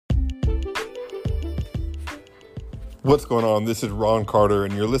What's going on? This is Ron Carter,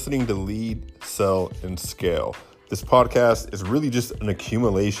 and you're listening to Lead, Sell, and Scale. This podcast is really just an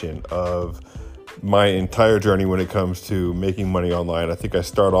accumulation of my entire journey when it comes to making money online. I think I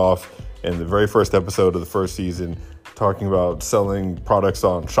start off in the very first episode of the first season talking about selling products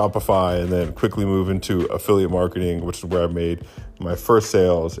on Shopify, and then quickly move into affiliate marketing, which is where I made my first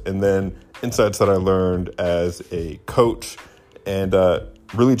sales, and then insights that I learned as a coach, and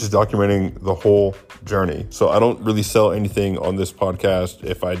really just documenting the whole journey. So I don't really sell anything on this podcast.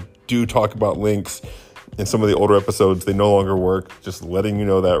 If I do talk about links in some of the older episodes, they no longer work. Just letting you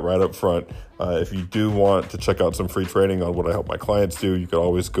know that right up front. If you do want to check out some free training on what I help my clients do, you can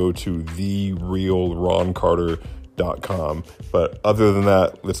always go to therealroncarter.com. But other than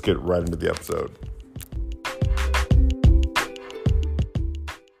that, let's get right into the episode.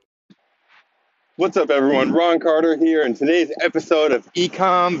 What's up, everyone? Ron Carter here. In today's episode of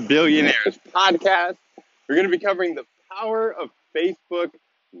Ecom Billionaires Podcast, we're going to be covering the power of Facebook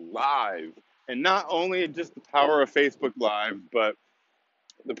Live. And not only just the power of Facebook Live, but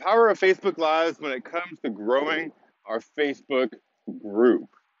the power of Facebook Lives when it comes to growing our Facebook group.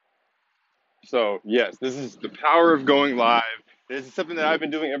 So, yes, this is the power of going live. This is something that I've been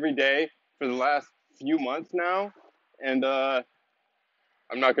doing every day for the last few months now. And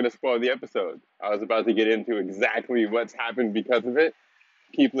I'm not going to spoil the episode. I was about to get into exactly what's happened because of it.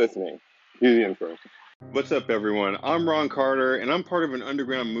 Keep listening. Here's the intro. What's up, everyone? I'm Ron Carter, and I'm part of an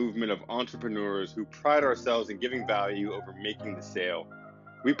underground movement of entrepreneurs who pride ourselves in giving value over making the sale.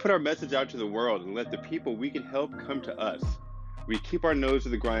 We put our message out to the world and let the people we can help come to us. We keep our nose to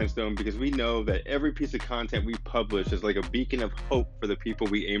the grindstone because we know that every piece of content we publish is like a beacon of hope for the people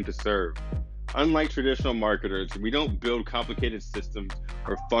we aim to serve. Unlike traditional marketers, we don't build complicated systems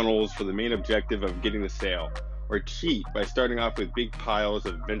or funnels for the main objective of getting the sale, or cheat by starting off with big piles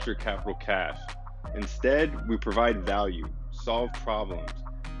of venture capital cash. Instead, we provide value, solve problems,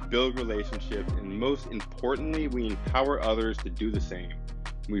 build relationships, and most importantly, we empower others to do the same.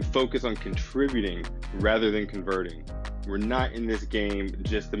 We focus on contributing rather than converting. We're not in this game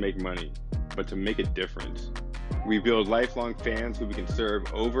just to make money, but to make a difference. We build lifelong fans who we can serve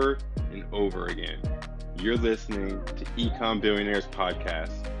over and over again. You're listening to Ecom Billionaires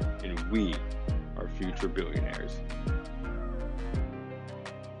Podcast, and we are future billionaires.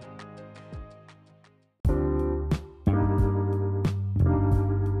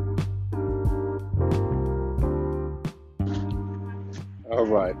 All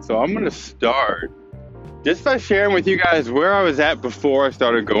right, so I'm going to start just by sharing with you guys where I was at before I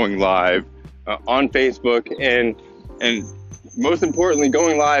started going live on Facebook, and most importantly,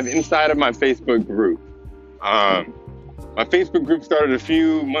 going live inside of my Facebook group. My Facebook group started a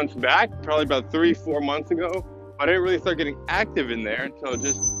few months back, probably about 3-4 months ago. I didn't really start getting active in there until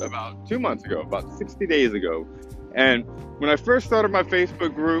just about 2 months ago, about 60 days ago. And when I first started my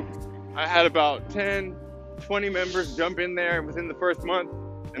Facebook group, I had about 10, 20 members jump in there within the first month.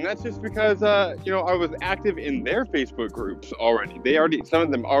 And that's just because, I was active in their Facebook groups already. Some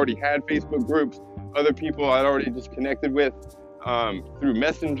of them already had Facebook groups. Other people I'd already just connected with through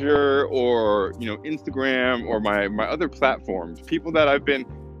Messenger or, Instagram or my other platforms. People that I've been,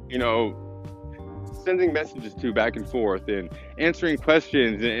 sending messages to back and forth and answering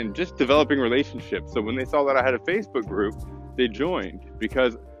questions and just developing relationships. So when they saw that I had a Facebook group, they joined,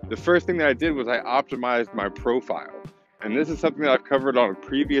 because the first thing that I did was I optimized my profile. And this is something that I've covered on a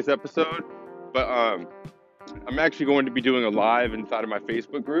previous episode, but I'm actually going to be doing a live inside of my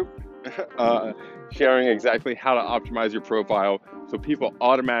Facebook group, sharing exactly how to optimize your profile so people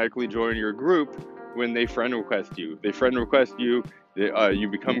automatically join your group when they friend request you. They friend request you, you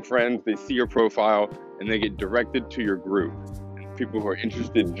become friends, they see your profile, and they get directed to your group. And people who are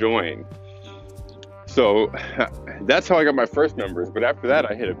interested join. So that's how I got my first numbers. But after that,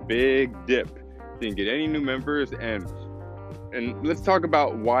 I hit a big dip. Didn't get any new members, and let's talk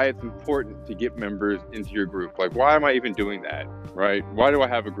about why it's important to get members into your group. Like, why am I even doing that, right? Why do I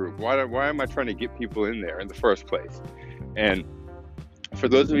have a group? Why am I trying to get people in there in the first place? And for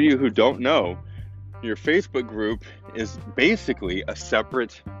those of you who don't know, your Facebook group is basically a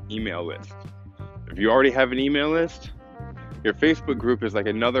separate email list. If you already have an email list, your Facebook group is like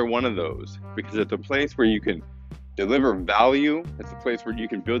another one of those, because it's a place where you can deliver value. It's a place where you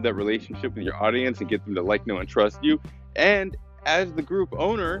can build that relationship with your audience and get them to like, know, and trust you. And as the group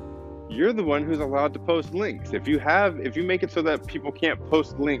owner, you're the one who's allowed to post links. If you make it so that people can't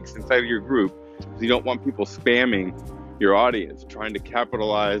post links inside of your group, because you don't want people spamming your audience, trying to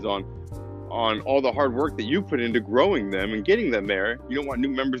capitalize on all the hard work that you put into growing them and getting them there. You don't want new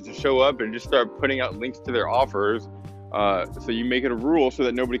members to show up and just start putting out links to their offers So you make it a rule so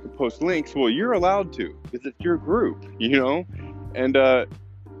that nobody can post links. Well, you're allowed to because it's your group, and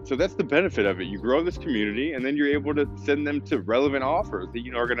so that's the benefit of it. You grow this community, and then you're able to send them to relevant offers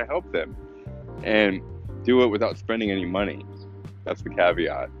that are going to help them, and do it without spending any money. That's the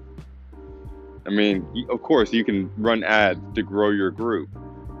caveat. I mean, of course, you can run ads to grow your group,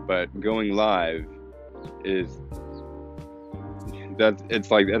 but going live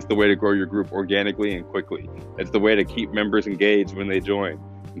that's the way to grow your group organically and quickly. It's the way to keep members engaged when they join.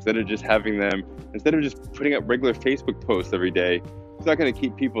 Instead of just putting up regular Facebook posts every day, it's not going to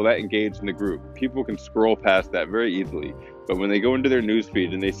keep people that engaged in the group. People can scroll past that very easily. But when they go into their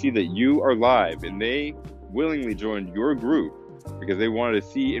newsfeed and they see that you are live and they willingly joined your group because they wanted to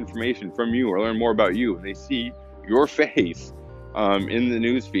see information from you or learn more about you, and they see your face in the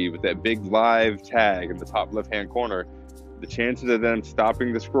newsfeed with that big live tag in the top left-hand corner, the chances of them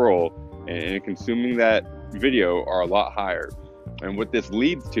stopping the scroll and consuming that video are a lot higher. And what this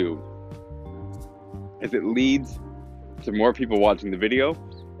leads to is it leads to more people watching the video.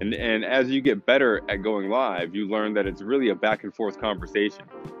 And as you get better at going live, you learn that it's really a back and forth conversation.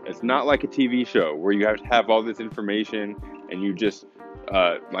 It's not like a TV show where you have to have all this information and you just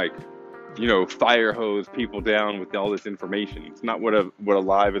fire hose people down with all this information. It's not what a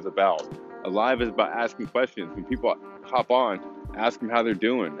live is about. A live is about asking questions. When people hop on, ask them how they're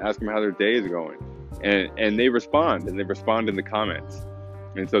doing, ask them how their day is going, and they respond in the comments.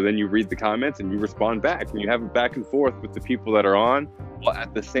 And so then you read the comments and you respond back, and you have a back and forth with the people that are on, while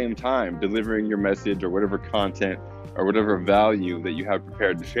at the same time delivering your message or whatever content or whatever value that you have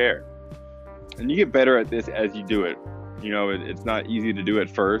prepared to share. And you get better at this as you do it. It's not easy to do at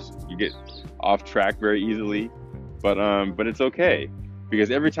first. You get off track very easily, but it's okay, because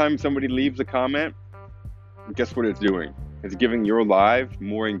every time somebody leaves a comment, guess what it's doing? It's giving your live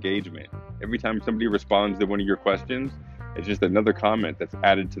more engagement. Every time somebody responds to one of your questions, it's just another comment that's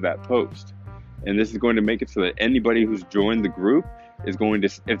added to that post. And this is going to make it so that anybody who's joined the group is going to,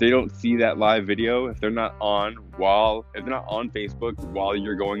 if they don't see that live video, if they're not on Facebook while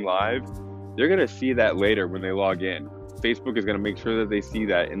you're going live, they're going to see that later when they log in. Facebook is going to make sure that they see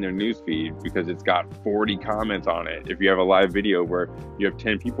that in their newsfeed because it's got 40 comments on it. If you have a live video where you have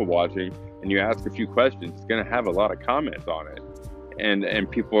 10 people watching and you ask a few questions, it's going to have a lot of comments on it. And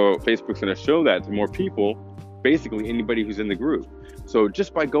Facebook's going to show that to more people, basically anybody who's in the group. So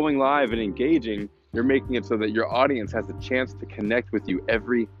just by going live and engaging, you're making it so that your audience has a chance to connect with you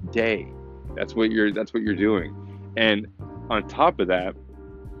every day. That's what you're doing. And on top of that,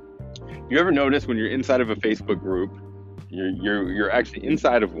 you ever notice when you're inside of a Facebook group, you're actually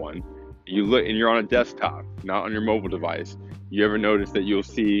inside of one, you look and you're on a desktop, not on your mobile device. You ever notice that you'll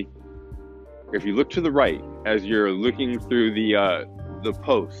see, if you look to the right as you're looking through the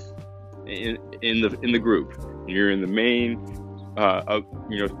posts in the group, you're in the main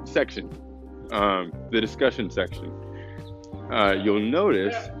section, the discussion section. You'll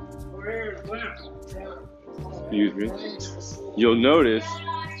notice, you'll notice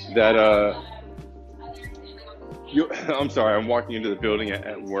that I'm sorry, I'm walking into the building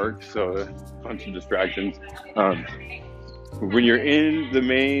at work, so a bunch of distractions. When you're in the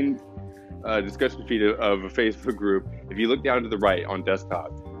main discussion feed of a Facebook group, if you look down to the right on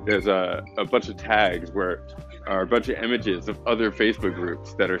desktop, there's a bunch of tags where are a bunch of images of other Facebook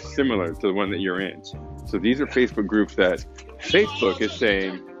groups that are similar to the one that you're in. So these are Facebook groups that Facebook is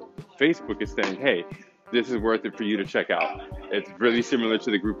saying, hey, this is worth it for you to check out. It's really similar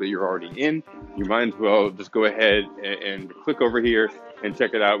to the group that you're already in. You might as well just go ahead and click over here and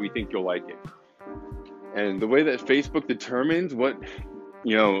check it out. We think you'll like it. And the way that Facebook determines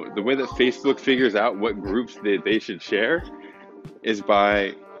the way that Facebook figures out what groups they should share is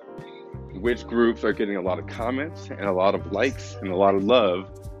by which groups are getting a lot of comments and a lot of likes and a lot of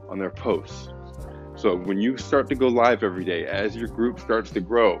love on their posts. So when you start to go live every day, as your group starts to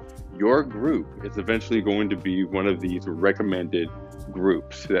grow, your group is eventually going to be one of these recommended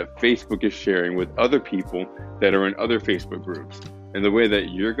groups that Facebook is sharing with other people that are in other Facebook groups. And the way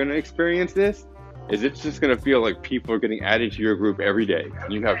that you're going to experience this is it's just going to feel like people are getting added to your group every day.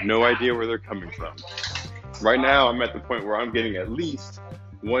 And you have no idea where they're coming from. Right now, I'm at the point where I'm getting at least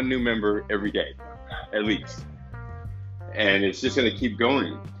one new member every day, at least. And it's just going to keep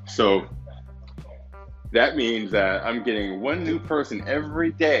going. So that means that I'm getting one new person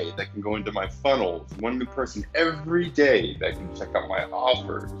every day that can go into my funnels, one new person every day that can check out my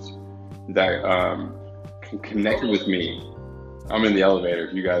offers, that can connect with me. I'm in the elevator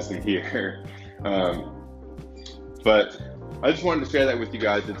if you guys can hear. But I just wanted to share that with you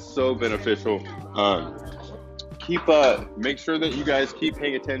guys. It's so beneficial. Make sure that you guys keep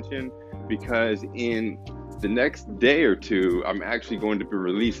paying attention, because in the next day or two, I'm actually going to be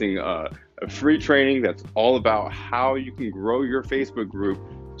releasing a free training that's all about how you can grow your Facebook group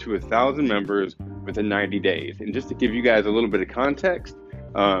to 1,000 members within 90 days. And just to give you guys a little bit of context,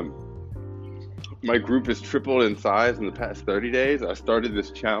 my group has tripled in size in the past 30 days. I started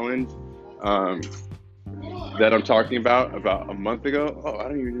this challenge that I'm talking about a month ago. Oh, I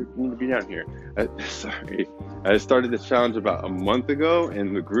don't even need to be down here. Sorry. I started this challenge about a month ago,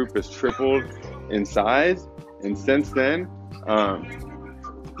 and the group has tripled in size. And since then,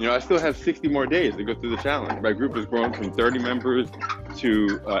 I still have 60 more days to go through the challenge. My group has grown from 30 members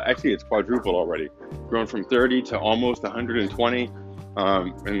to, actually it's quadrupled already. Grown from 30 to almost 120,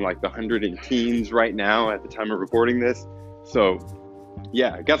 and like the 100 in teens right now at the time of recording this. So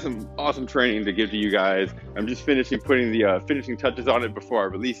yeah, I got some awesome training to give to you guys. I'm just putting the finishing touches on it before I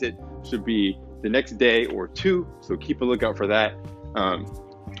release it. Should be the next day or two, so keep a lookout for that.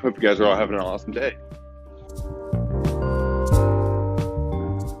 Hope you guys are all having an awesome day.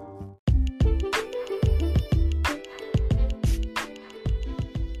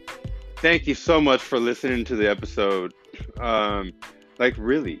 Thank you so much for listening to the episode. I'm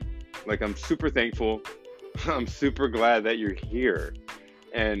super thankful. I'm super glad that you're here.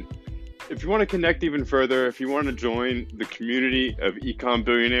 And if you want to connect even further, if you want to join the community of Ecom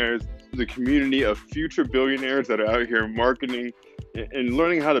billionaires, the community of future billionaires that are out here marketing and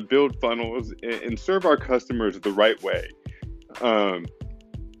learning how to build funnels and serve our customers the right way,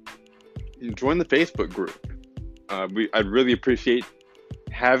 join the Facebook group. I'd really appreciate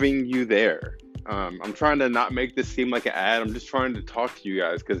having you there. I'm trying to not make this seem like an ad. I'm just trying to talk to you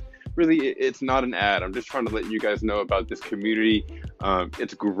guys because really it's not an ad. I'm just trying to let you guys know about this community.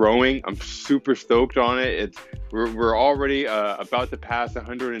 It's growing. I'm super stoked on it. We're already about to pass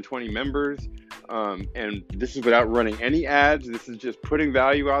 120 members. And this is without running any ads. This is just putting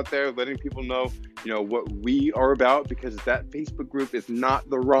value out there, letting people know, what we are about, because that Facebook group is not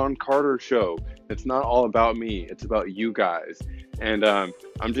the Ron Carter show. It's not all about me. It's about you guys. And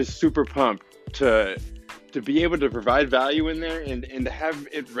I'm just super pumped to be able to provide value in there and to have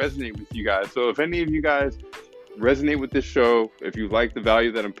it resonate with you guys. So if any of you guys resonate with this show, if you like the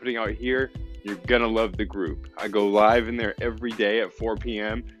value that I'm putting out here, you're gonna love the group. I go live in there every day at 4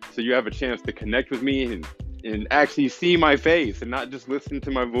 p.m. So you have a chance to connect with me and actually see my face and not just listen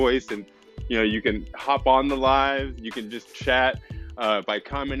to my voice. And you can hop on the lives, you can just chat by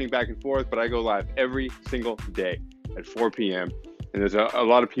commenting back and forth, but I go live every single day at 4 p.m. And there's a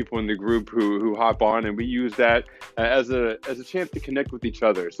lot of people in the group who hop on, and we use that as a chance to connect with each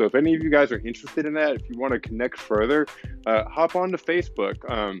other. So if any of you guys are interested in that, if you want to connect further, hop on to Facebook.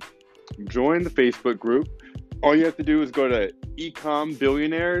 Join the Facebook group. All you have to do is go to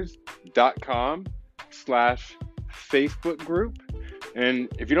ecombillionaires.com/Facebook group. And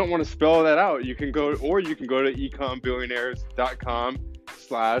if you don't want to spell that out, you can go to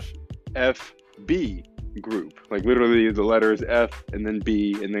ecombillionaires.com/FB group, like literally the letters F and then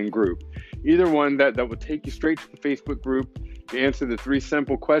B and then group. Either one that will take you straight to the Facebook group. You answer the 3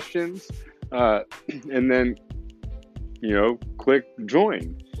 simple questions, and then click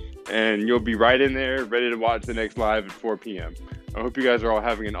join, and you'll be right in there ready to watch the next live at 4 p.m. I hope you guys are all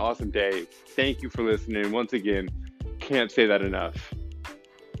having an awesome day. Thank you for listening. Once again, can't say that enough.